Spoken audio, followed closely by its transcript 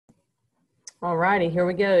All righty, here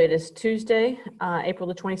we go. It is Tuesday, April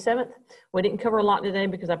the 27th. We didn't cover a lot today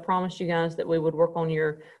because I promised you guys that we would work on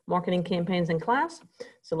your marketing campaigns in class.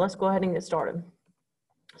 So let's go ahead and get started.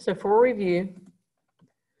 So for review,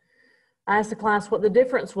 I asked the class what the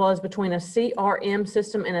difference was between a CRM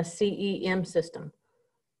system and a CEM system.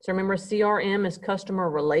 So remember, CRM is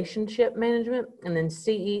customer relationship management, and then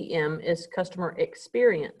CEM is customer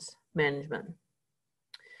experience management.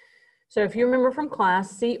 So if you remember from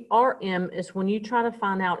class, CRM is when you try to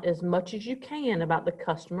find out as much as you can about the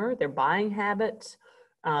customer, their buying habits,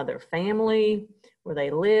 their family, where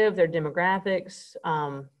they live, their demographics,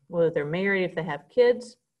 whether they're married, if they have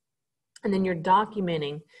kids, and then you're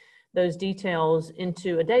documenting those details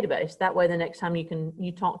into a database. That way, the next time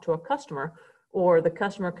you talk to a customer or the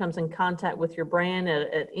customer comes in contact with your brand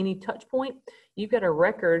at any touch point, you've got a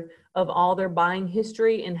record of all their buying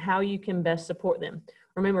history and how you can best support them.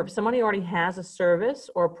 Remember, if somebody already has a service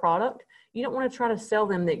or a product, you don't want to try to sell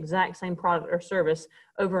them the exact same product or service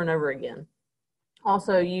over and over again.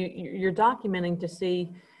 Also, you're documenting to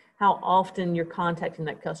see how often you're contacting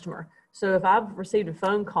that customer. So if I've received a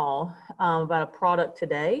phone call about a product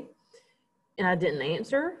today and I didn't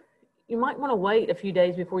answer, you might want to wait a few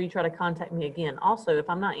days before you try to contact me again. Also, if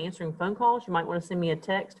I'm not answering phone calls, you might want to send me a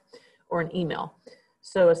text or an email.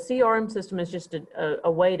 So a CRM system is just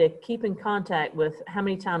a way to keep in contact with how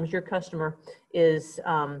many times your customer is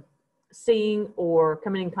seeing or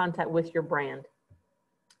coming in contact with your brand.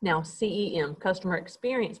 Now, CEM, Customer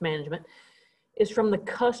Experience Management, is from the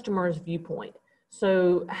customer's viewpoint.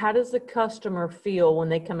 So how does the customer feel when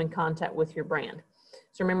they come in contact with your brand?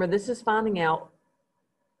 So remember, this is finding out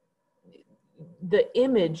the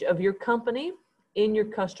image of your company in your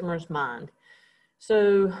customer's mind.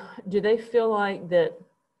 So do they feel like that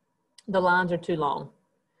the lines are too long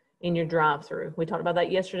in your drive-through? We talked about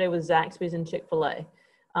that yesterday with Zaxby's and Chick-fil-A.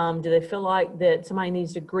 Do they feel like that somebody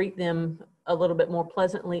needs to greet them a little bit more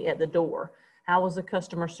pleasantly at the door? How was the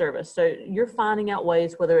customer service? So you're finding out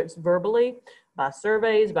ways, whether it's verbally, by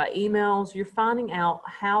surveys, by emails, you're finding out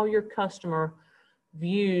how your customer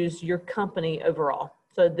views your company overall.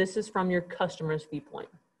 So this is from your customer's viewpoint.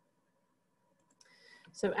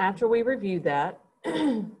 So after we reviewed that,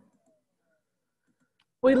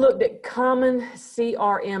 we looked at common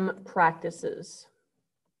CRM practices.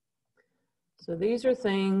 So these are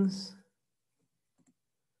things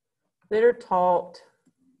that are taught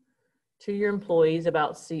to your employees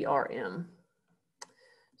about CRM.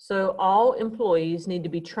 So all employees need to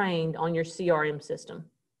be trained on your CRM system.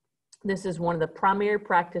 This is one of the primary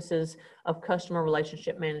practices of customer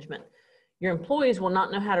relationship management. Your employees will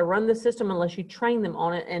not know how to run the system unless you train them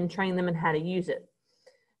on it and train them in how to use it.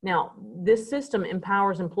 Now, this system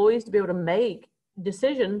empowers employees to be able to make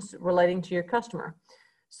decisions relating to your customer.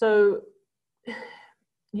 So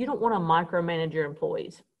you don't want to micromanage your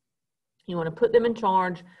employees. You want to put them in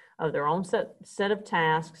charge of their own set of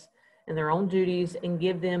tasks and their own duties and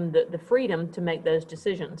give them the freedom to make those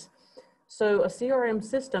decisions. So a CRM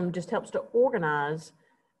system just helps to organize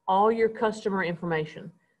all your customer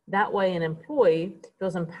information. That way an employee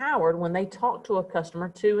feels empowered when they talk to a customer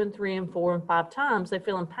 2 and 3 and 4 and 5 times. They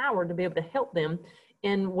feel empowered to be able to help them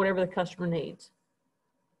in whatever the customer needs.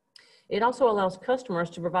 It also allows customers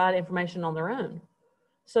to provide information on their own.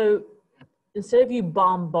 So instead of you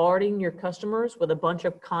bombarding your customers with a bunch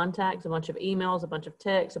of contacts, a bunch of emails, a bunch of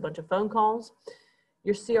texts, a bunch of phone calls,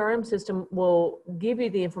 your CRM system will give you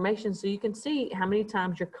the information so you can see how many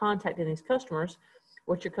times you're contacting these customers,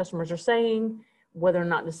 what your customers are saying, whether or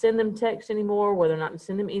not to send them text anymore, whether or not to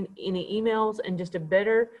send them any emails, and just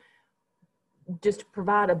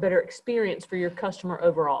provide a better experience for your customer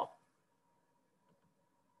overall.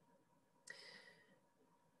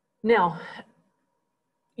 Now,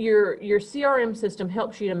 your CRM system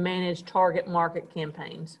helps you to manage target market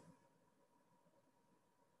campaigns.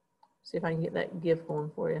 See if I can get that GIF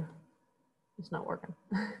going for you. It's not working.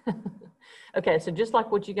 Okay, so just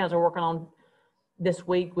like what you guys are working on this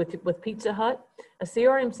week with Pizza Hut, a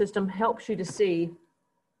CRM system helps you to see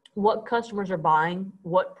what customers are buying,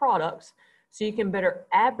 what products, so you can better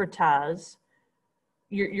advertise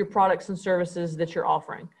your products and services that you're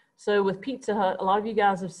offering. So with Pizza Hut, a lot of you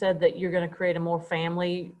guys have said that you're going to create a more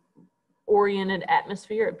family-oriented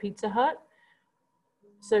atmosphere at Pizza Hut.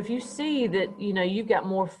 So if you see that, you've got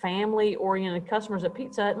more family-oriented customers at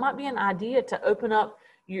Pizza Hut, it might be an idea to open up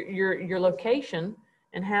your location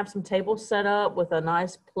and have some tables set up with a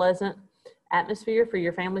nice, pleasant atmosphere for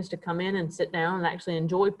your families to come in and sit down and actually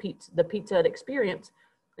enjoy the Pizza Hut experience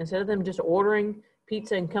instead of them just ordering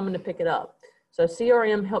pizza and coming to pick it up. So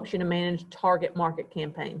CRM helps you to manage target market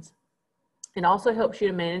campaigns. It also helps you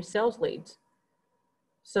to manage sales leads.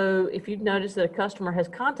 So if you've noticed that a customer has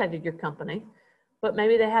contacted your company, but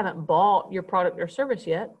maybe they haven't bought your product or service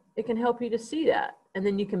yet, it can help you to see that. And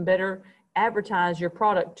then you can better advertise your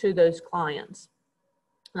product to those clients.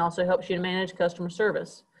 It also helps you to manage customer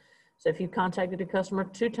service. So if you've contacted a customer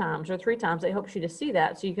 2 times or 3 times, it helps you to see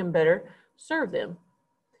that so you can better serve them.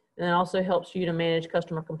 And it also helps you to manage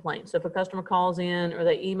customer complaints. So if a customer calls in or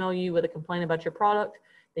they email you with a complaint about your product,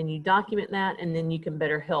 then you document that, and then you can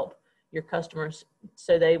better help your customers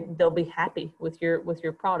so they'll be happy with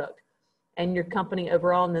your product and your company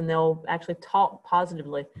overall, and then they'll actually talk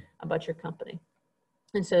positively about your company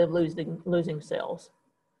instead of losing sales.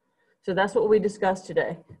 So that's what we discussed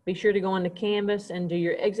today. Be sure to go into Canvas and do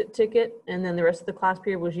your exit ticket, and then the rest of the class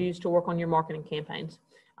period was used to work on your marketing campaigns.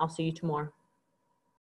 I'll see you tomorrow.